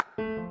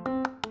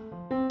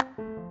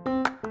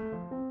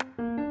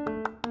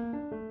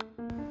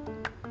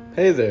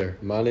Hey there,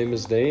 my name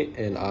is Nate,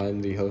 and I'm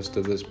the host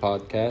of this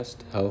podcast,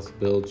 Health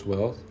Builds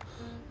Wealth.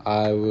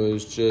 I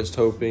was just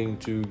hoping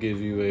to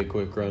give you a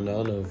quick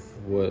rundown of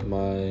what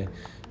my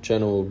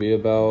channel will be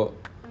about.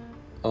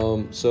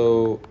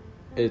 So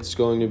it's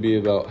going to be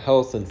about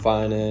health and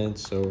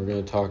finance, so we're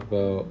going to talk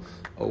about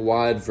a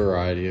wide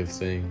variety of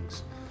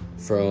things,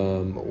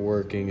 from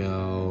working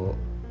out,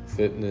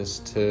 fitness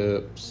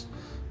tips,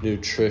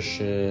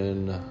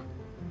 nutrition,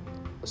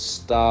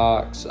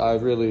 stocks. I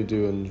really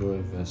do enjoy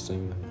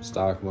investing in the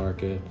stock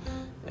market,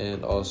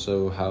 and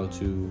also how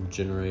to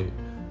generate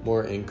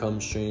more income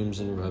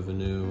streams and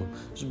revenue,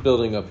 just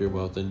building up your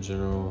wealth in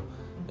general.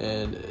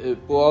 And it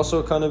will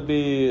also kind of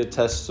be a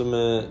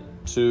testament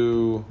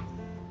to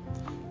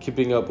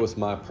keeping up with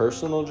my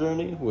personal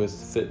journey with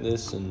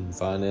fitness and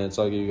finance.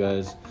 I'll give you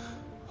guys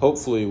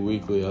hopefully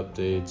weekly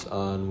updates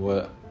on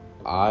what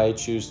I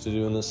choose to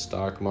do in the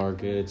stock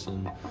markets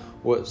and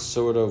what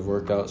sort of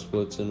workout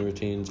splits and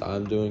routines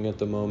I'm doing at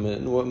the moment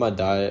and what my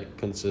diet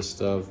consists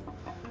of.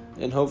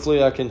 And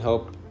hopefully I can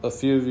help a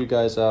few of you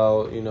guys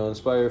out,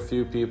 inspire a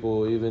few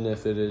people, even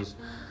if it is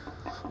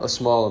a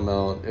small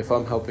amount. If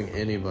I'm helping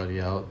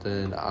anybody out,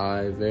 then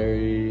I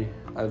very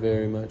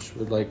much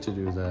would like to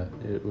do that.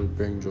 It would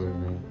bring joy to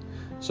me.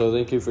 So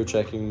thank you for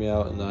checking me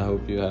out, and I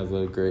hope you have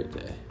a great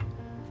day.